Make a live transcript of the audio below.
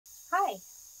Hi,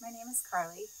 my name is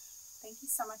Karli. Thank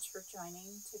you so much for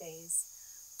joining today's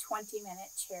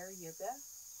 20-minute chair yoga.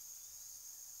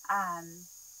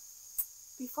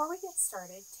 Before we get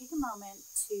started, take a moment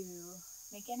to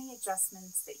make any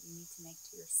adjustments that you need to make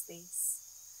to your space.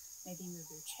 Maybe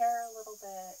move your chair a little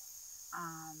bit,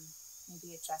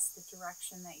 maybe adjust the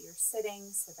direction that you're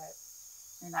sitting so that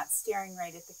you're not staring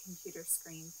right at the computer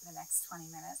screen for the next 20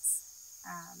 minutes.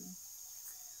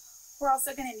 We're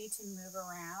also going to need to move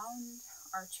around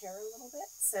our chair a little bit.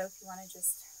 So if you want to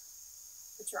just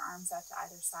put your arms out to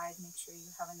either side, make sure you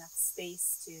have enough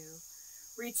space to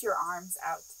reach your arms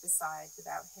out to the side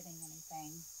without hitting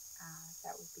anything.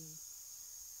 That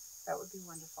would be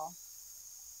wonderful.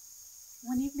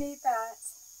 When you've made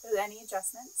any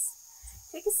adjustments,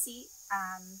 take a seat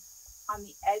on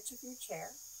the edge of your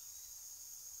chair.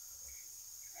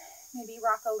 Maybe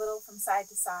rock a little from side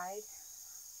to side,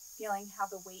 feeling how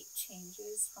the weight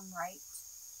changes from right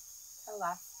to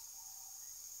left.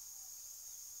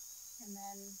 And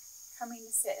then coming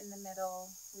to sit in the middle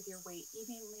with your weight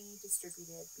evenly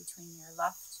distributed between your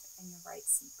left and your right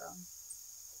seat bone.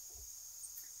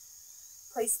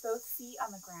 Place both feet on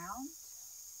the ground,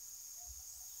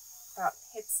 about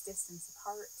hips distance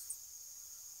apart.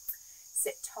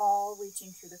 Sit tall,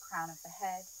 reaching through the crown of the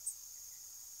head.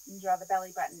 And draw the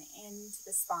belly button into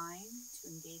the spine to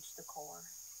engage the core.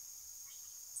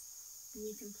 And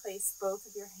you can place both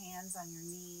of your hands on your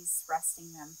knees,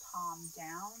 resting them palm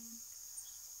down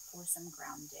for some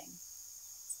grounding.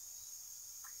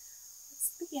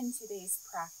 Let's begin today's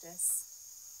practice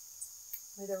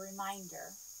with a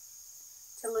reminder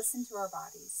to listen to our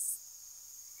bodies.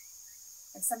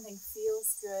 If something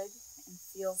feels good and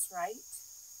feels right,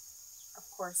 of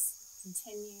course,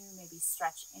 continue, maybe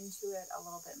stretch into it a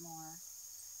little bit more.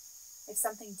 If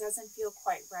something doesn't feel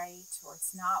quite right or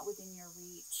it's not within your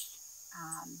reach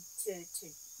to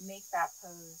make that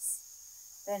pose,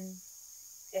 then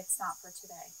it's not for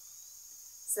today.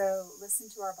 So listen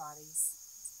to our bodies.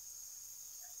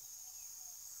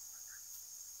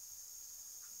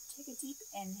 Take a deep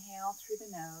inhale through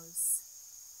the nose.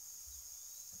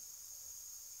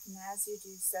 And as you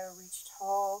do so, reach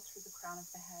tall through the crown of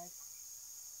the head.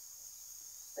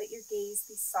 Let your gaze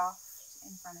be soft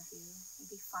in front of you.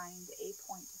 Maybe find a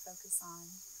point to focus on.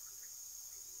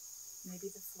 Maybe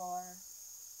the floor.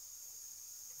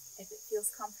 If it feels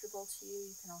comfortable to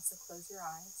you, you can also close your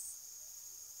eyes.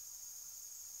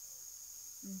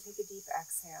 And take a deep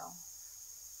exhale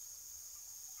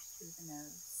through the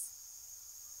nose.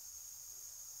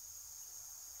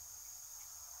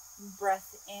 And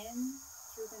breath in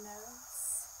through the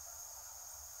nose.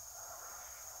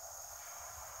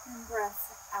 And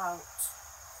breath out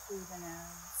through the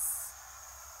nose.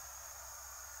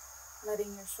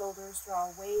 Letting your shoulders draw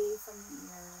away from the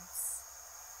ears.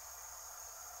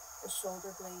 The shoulder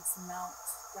blades melt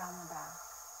down the back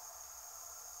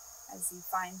as you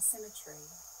find symmetry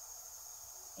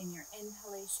in your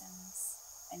inhalations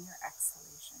and your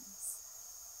exhalations.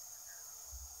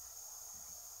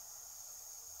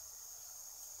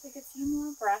 Take a few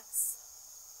more breaths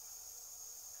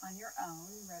on your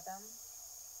own rhythm.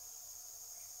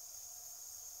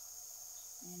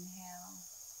 Inhale.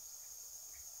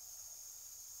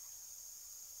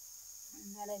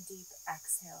 And then a deep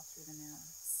exhale through the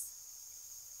nose.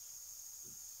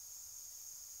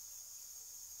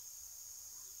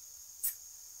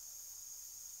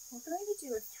 We're going to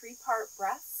do a 3-part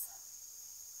breath.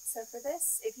 So for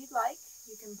this, if you'd like,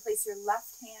 you can place your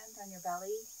left hand on your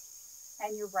belly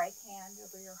and your right hand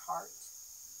over your heart.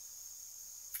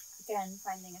 Again,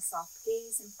 finding a soft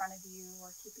gaze in front of you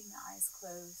or keeping the eyes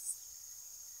closed.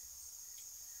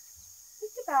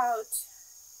 Think about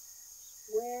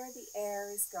where the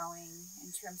air is going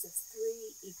in terms of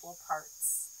 3 equal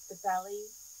parts: the belly,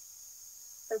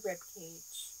 the rib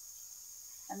cage,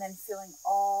 and then filling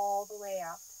all the way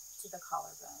up to the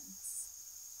collarbones.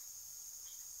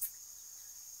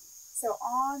 So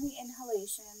on the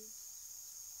inhalation,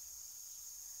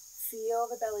 feel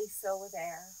the belly fill with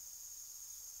air,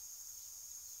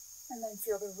 and then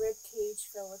feel the rib cage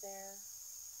fill with air,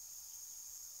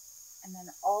 and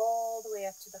then all the way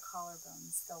up to the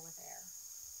collarbones fill with air.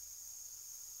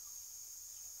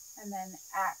 And then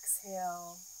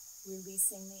exhale,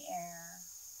 releasing the air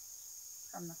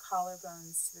from the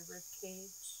collarbones to the rib cage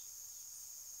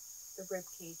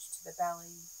to the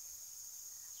belly,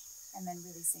 and then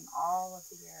releasing all of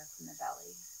the air from the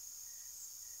belly.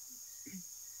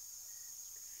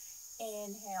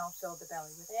 Inhale, fill the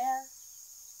belly with air.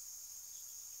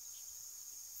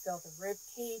 Fill the rib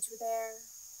cage with air.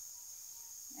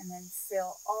 And then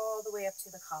fill all the way up to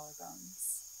the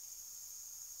collarbones.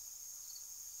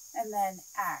 And then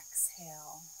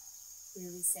exhale,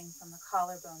 releasing from the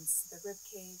collarbones to the rib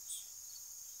cage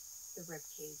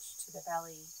to the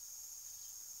belly,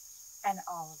 and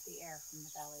all of the air from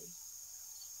the belly.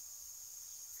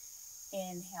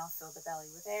 Inhale, fill the belly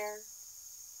with air.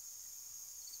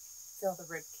 Fill the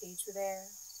rib cage with air.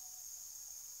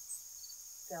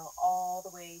 Fill all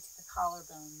the way to the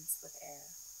collarbones with air.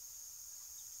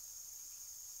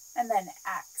 And then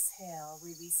exhale,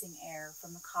 releasing air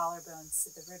from the collarbones to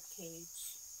the rib cage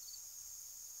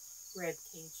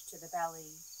to the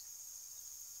belly,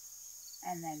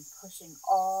 and then pushing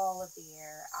all of the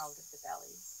air out of the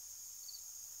belly.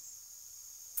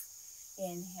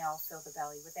 Inhale, fill the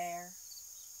belly with air.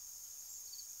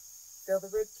 Fill the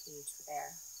rib cage with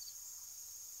air.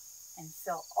 And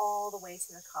fill all the way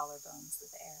to the collarbones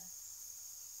with air.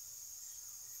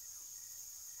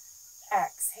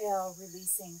 Exhale,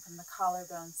 releasing from the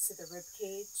collarbones to the rib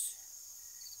cage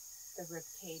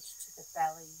to the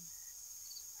belly,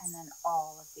 and then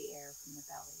all of the air from the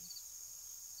belly.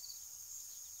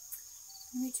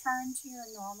 And return to your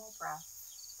normal breath,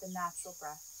 the natural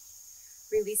breath,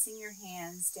 releasing your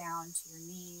hands down to your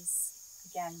knees,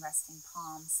 again resting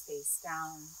palms face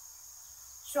down,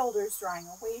 shoulders drawing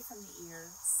away from the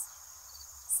ears,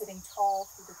 sitting tall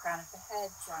through the crown of the head,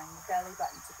 drawing the belly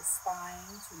button to the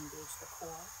spine to engage the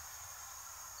core.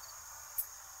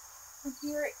 From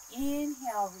here,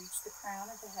 inhale, reach the crown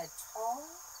of the head tall,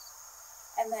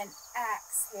 and then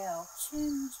exhale,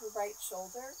 chin to right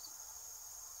shoulder.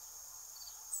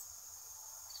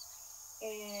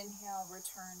 Inhale,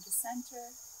 return to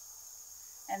center,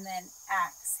 and then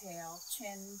exhale,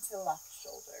 chin to left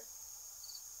shoulder.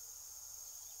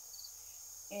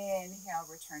 Inhale,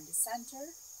 return to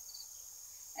center,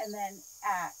 and then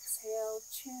exhale,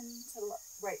 chin to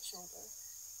right shoulder.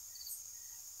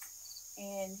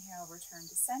 Inhale, return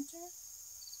to center.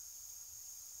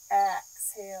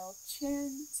 Exhale,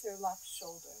 chin to left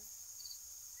shoulder.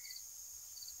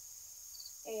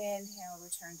 Inhale,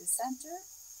 return to center.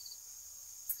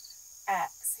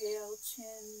 Exhale,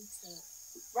 chin to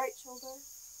right shoulder.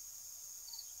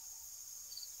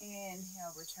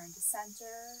 Inhale, return to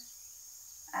center.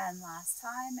 And last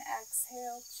time,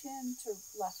 exhale, chin to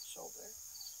left shoulder.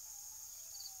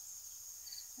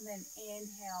 And then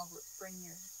inhale, bring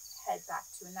your head back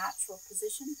to a natural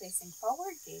position, facing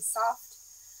forward, gaze soft.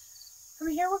 From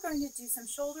here, we're going to do some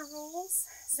shoulder rolls.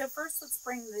 So first, let's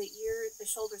bring the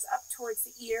shoulders up towards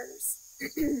the ears,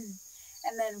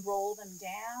 and then roll them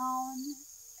down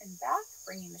and back,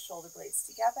 bringing the shoulder blades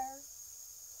together.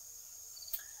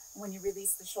 When you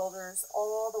release the shoulders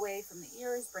all the way from the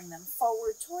ears, bring them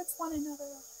forward towards one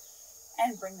another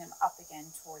and bring them up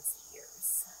again towards the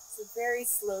ears. So very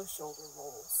slow shoulder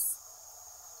rolls.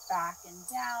 Back and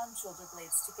down, shoulder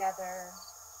blades together.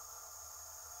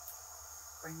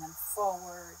 Bring them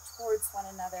forward towards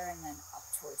one another and then up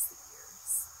towards the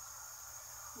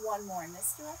ears. One more in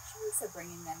this direction, so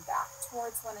bringing them back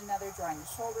towards one another, drawing the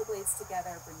shoulder blades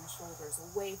together, bring the shoulders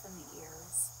away from the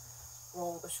ears.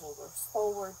 Roll the shoulders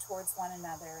forward towards one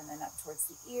another and then up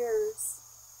towards the ears.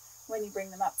 When you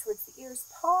bring them up towards the ears,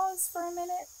 pause for a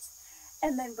minute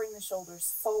and then bring the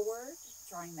shoulders forward,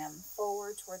 drawing them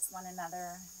forward towards one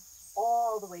another,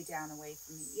 all the way down away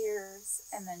from the ears,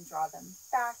 and then draw them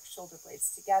back, shoulder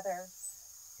blades together.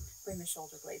 Bring the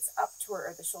shoulder blades up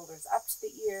or the shoulders up to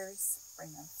the ears,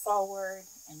 bring them forward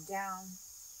and down.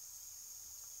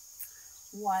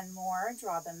 One more,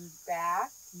 draw them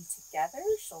back and together,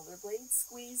 shoulder blades,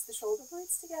 squeeze the shoulder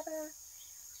blades together,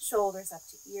 shoulders up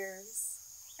to ears,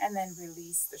 and then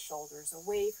release the shoulders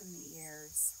away from the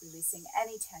ears, releasing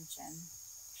any tension,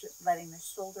 letting the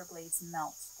shoulder blades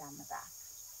melt down the back.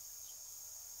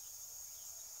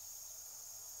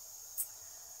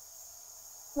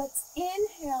 Let's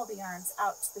inhale the arms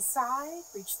out to the side,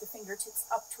 reach the fingertips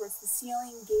up towards the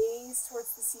ceiling, gaze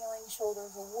towards the ceiling,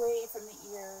 shoulders away from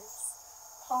the ears.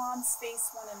 Palms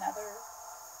face one another,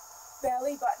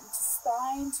 belly button to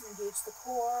spine to engage the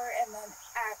core, and then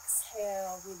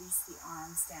exhale, release the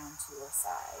arms down to your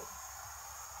side.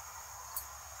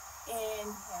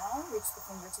 Inhale, reach the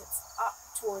fingertips up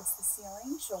towards the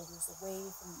ceiling, shoulders away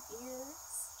from the ears.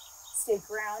 Stay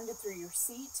grounded through your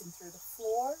seat and through the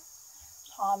floor.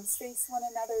 Palms face one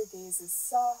another, gaze is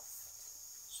soft,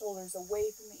 shoulders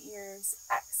away from the ears.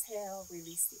 Exhale,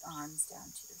 release the arms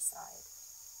down to your side.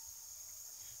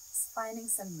 Finding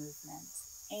some movement.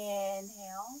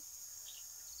 Inhale,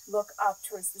 look up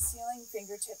towards the ceiling,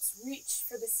 fingertips reach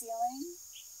for the ceiling,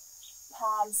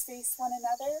 palms face one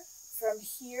another. From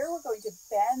here, we're going to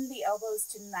bend the elbows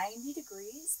to 90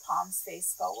 degrees, palms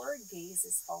face forward, gaze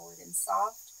is forward and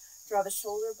soft. Draw the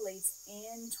shoulder blades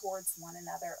in towards one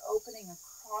another, opening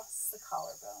across the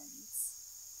collarbones.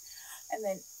 And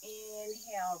then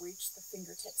inhale, reach the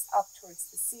fingertips up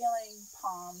towards the ceiling,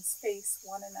 palms face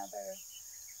one another.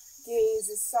 Gaze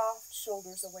is soft,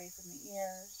 shoulders away from the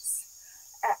ears.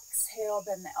 Exhale,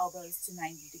 bend the elbows to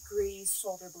 90 degrees,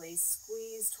 shoulder blades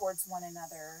squeeze towards one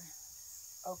another,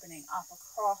 opening up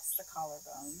across the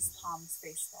collarbones, palms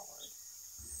face forward.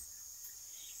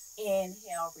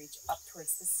 Inhale, reach up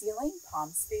towards the ceiling,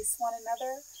 palms face one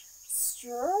another.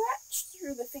 Stretch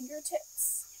through the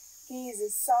fingertips. Gaze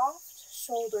is soft,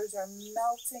 shoulders are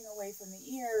melting away from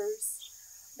the ears.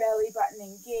 Belly button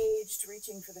engaged,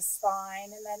 reaching for the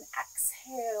spine, and then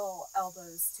exhale,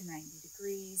 elbows to 90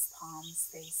 degrees, palms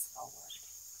face forward.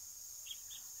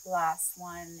 Last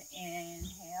one,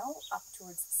 inhale, up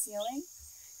towards the ceiling,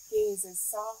 gaze is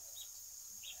soft,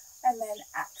 and then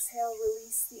exhale,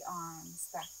 release the arms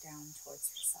back down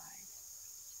towards your side.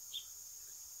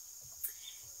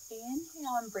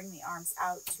 Inhale and bring the arms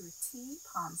out to a T,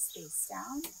 palms face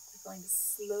down. We're going to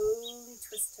slowly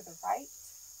twist to the right.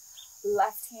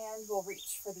 Left hand will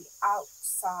reach for the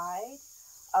outside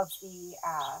of the,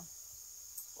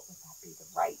 what would that be, the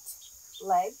right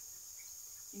leg.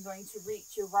 You're going to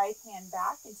reach your right hand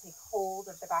back and take hold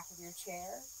of the back of your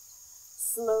chair,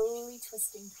 slowly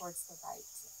twisting towards the right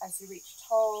as you reach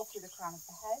tall through the crown of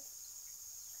the head.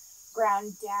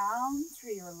 Ground down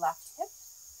through your left hip,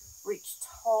 reach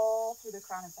tall through the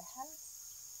crown of the head.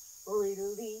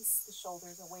 Release the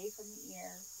shoulders away from the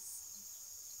ears.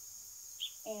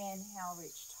 Inhale,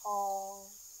 reach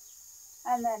tall,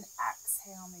 and then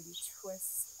exhale, maybe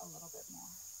twist a little bit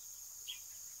more.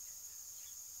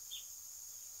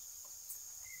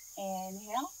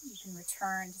 Inhale, you can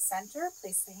return to center,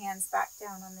 place the hands back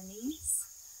down on the knees,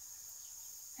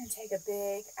 and take a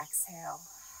big exhale.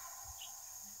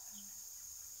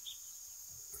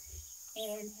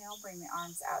 Inhale, bring the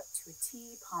arms out to a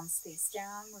T, palms face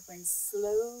down. We're going to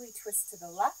slowly twist to the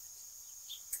left.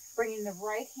 Bringing the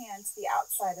right hand to the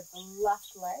outside of the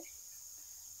left leg.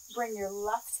 Bring your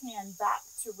left hand back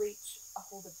to reach a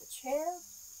hold of the chair.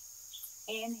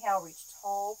 Inhale, reach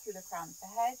tall through the crown of the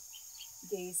head.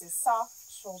 Gaze is soft,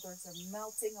 shoulders are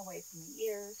melting away from the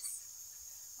ears.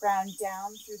 Ground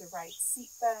down through the right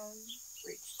seat bone.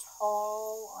 Reach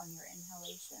tall on your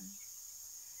inhalation.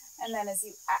 And then as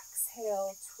you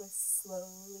exhale, twist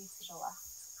slowly to the left.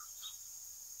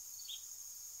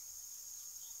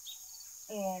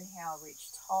 Inhale, reach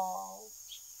tall.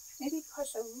 Maybe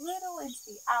push a little into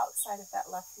the outside of that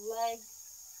left leg.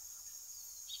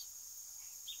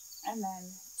 And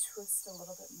then twist a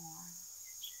little bit more.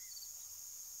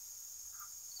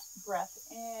 Breath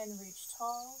in, reach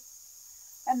tall.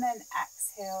 And then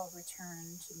exhale,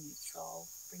 return to neutral.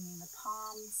 Bringing the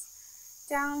palms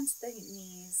down to the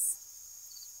knees.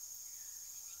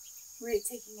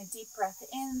 Taking a deep breath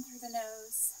in through the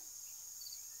nose.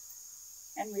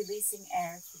 And releasing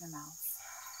air through the mouth.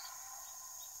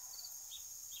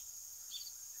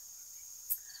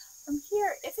 From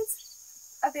here, if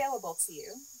it's available to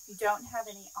you, if you don't have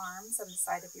any arms on the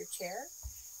side of your chair,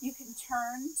 you can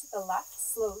turn to the left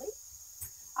slowly.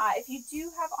 If you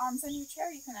do have arms on your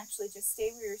chair, you can actually just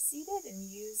stay where you're seated and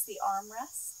use the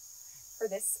armrest for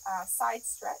this side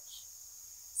stretch.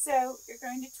 So you're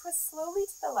going to twist slowly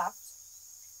to the left.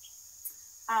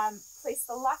 Place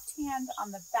the left hand on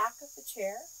the back of the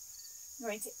chair. You're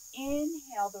going to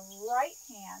inhale the right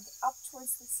hand up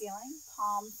towards the ceiling.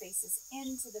 Palm faces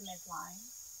into the midline.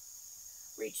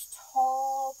 Reach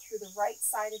tall through the right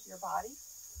side of your body.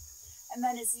 And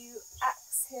then as you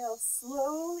exhale,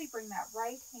 slowly bring that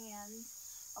right hand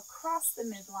across the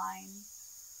midline.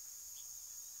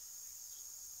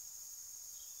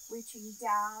 Reaching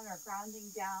down or grounding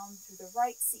down through the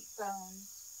right seat bone.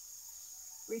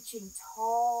 Reaching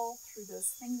tall through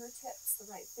those fingertips,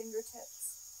 the right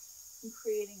fingertips, and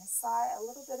creating a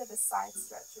little bit of a side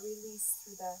stretch, a release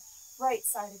through the right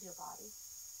side of your body.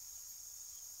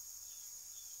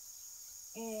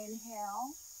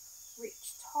 Inhale,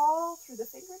 reach tall through the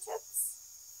fingertips.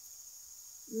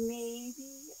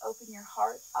 Maybe open your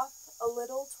heart up a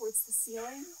little towards the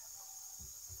ceiling.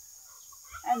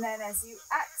 And then as you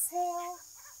exhale,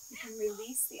 you can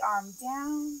release the arm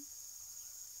down.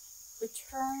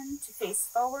 Return to face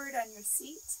forward on your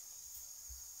seat.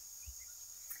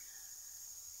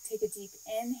 Take a deep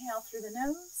inhale through the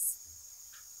nose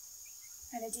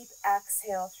and a deep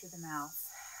exhale through the mouth.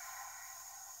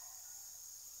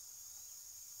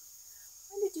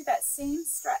 I'm going to do that same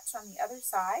stretch on the other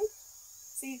side.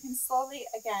 So you can slowly,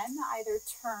 again, either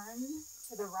turn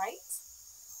to the right,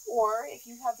 or if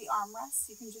you have the armrest,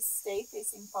 you can just stay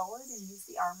facing forward and use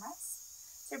the armrest.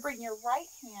 So bring your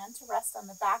right hand to rest on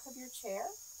the back of your chair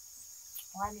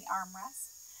or on the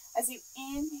armrest. As you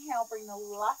inhale, bring the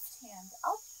left hand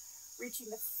up, reaching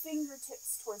the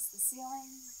fingertips towards the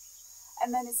ceiling.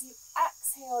 And then as you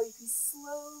exhale, you can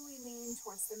slowly lean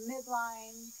towards the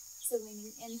midline, so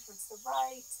leaning in towards the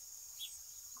right,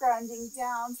 grounding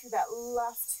down through that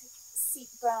left seat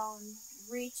bone,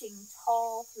 reaching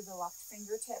tall through the left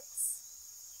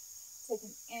fingertips. Take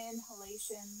an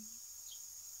inhalation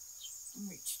and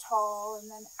reach tall,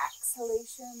 and then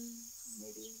exhalation,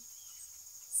 maybe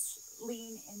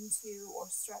lean into or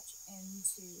stretch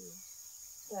into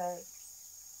the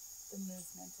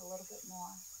movement a little bit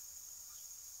more.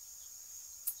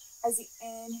 As you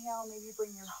inhale, maybe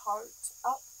bring your heart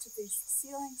up to face the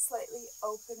ceiling, slightly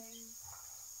opening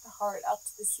the heart up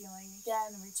to the ceiling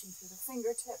again, reaching through the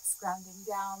fingertips, grounding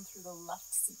down through the left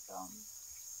seat bone.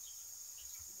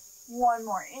 One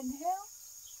more inhale.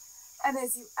 And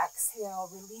as you exhale,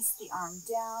 release the arm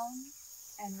down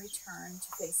and return to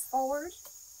face forward.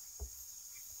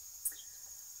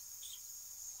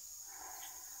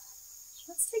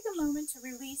 Let's take a moment to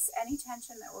release any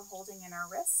tension that we're holding in our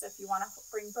wrists. So if you want to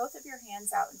bring both of your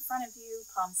hands out in front of you,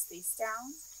 palms face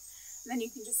down, and then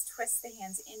you can just twist the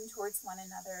hands in towards one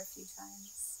another a few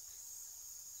times.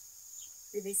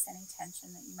 Release any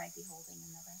tension that you might be holding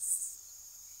in the wrists.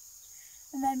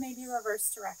 And then maybe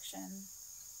reverse direction.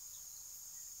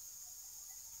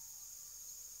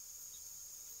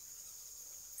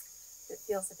 If it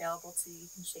feels available to you,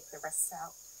 you can shake the wrists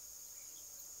out.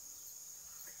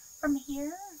 From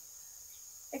here,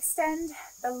 extend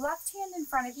the left hand in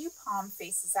front of you, palm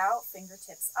faces out,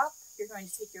 fingertips up. You're going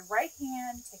to take your right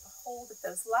hand, take a hold of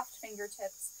those left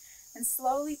fingertips, and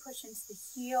slowly push into the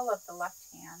heel of the left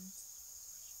hand,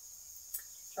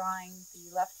 drawing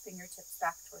the left fingertips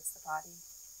back towards the body.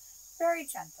 Very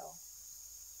gentle.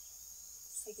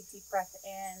 Take a deep breath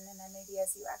in, and then maybe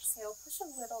as you exhale, push a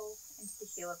little into the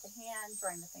heel of the hand,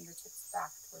 drawing the fingertips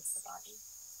back towards the body.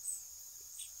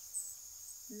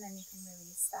 And then you can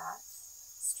release that.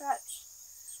 Stretch.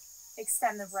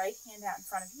 Extend the right hand out in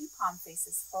front of you, palm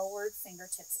faces forward,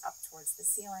 fingertips up towards the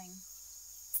ceiling.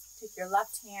 Take your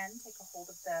left hand, take a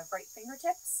hold of the right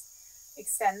fingertips,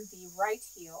 extend the right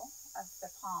heel of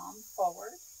the palm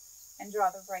forward, and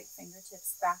draw the right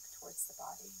fingertips back towards the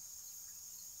body.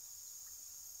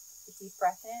 Take a deep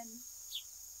breath in,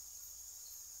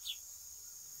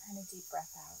 and a deep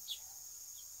breath out.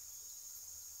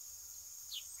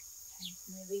 And you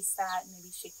can release that and maybe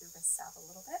shake your wrists out a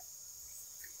little bit.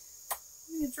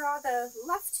 I'm going to draw the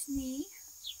left knee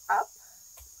up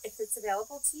if it's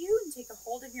available to you, and take a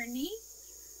hold of your knee.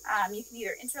 You can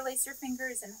either interlace your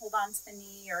fingers and hold on to the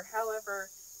knee, or however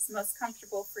is most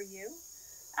comfortable for you.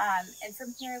 And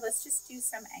from here, let's just do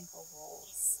some ankle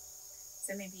rolls.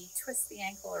 So maybe twist the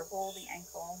ankle or roll the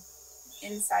ankle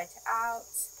inside to out,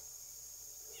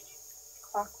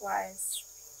 clockwise,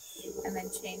 and then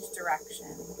change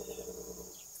direction.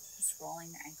 Just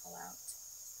rolling the ankle out.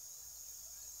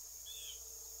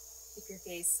 Keep your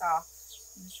gaze soft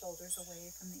and the shoulders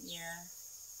away from the ear,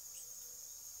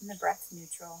 and the breath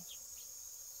neutral.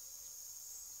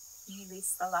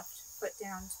 Release the left foot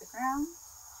down to the ground.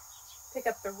 Pick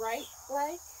up the right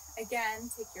leg. Again,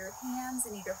 take your hands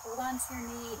and either hold on to your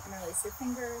knee, interlace your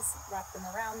fingers, wrap them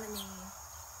around the knee.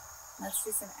 Let's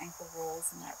do some ankle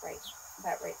rolls in that right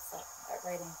foot, that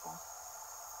right ankle.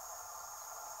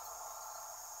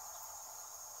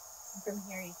 And from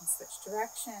here, you can switch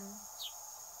direction.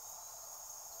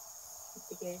 Keep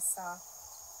the gaze soft,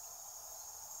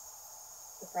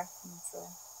 the breath neutral.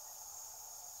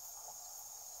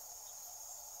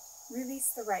 Release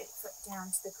the right foot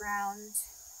down to the ground.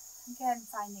 Again,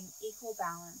 finding equal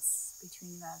balance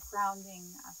between the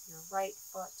grounding of your right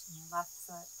foot and your left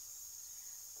foot,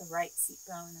 the right seat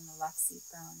bone and the left seat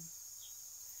bone.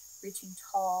 Reaching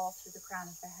tall through the crown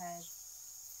of the head.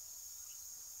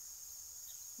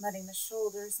 Letting the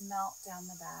shoulders melt down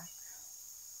the back.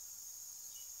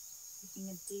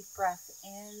 Taking a deep breath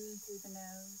in through the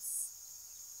nose.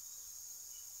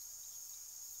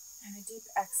 And a deep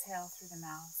exhale through the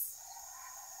mouth.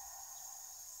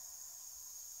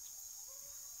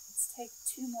 Let's take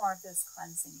 2 more of those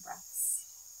cleansing breaths.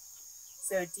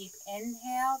 So deep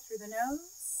inhale through the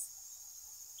nose.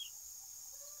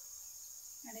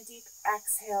 And a deep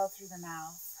exhale through the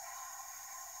mouth.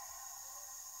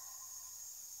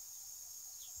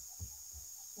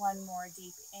 One more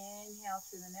deep inhale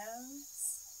through the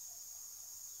nose.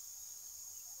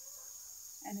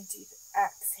 And a deep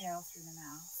exhale through the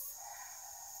mouth.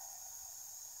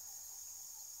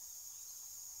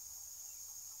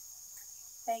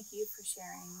 Thank you for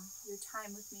sharing your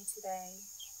time with me today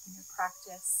and your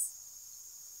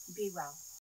practice. Be well.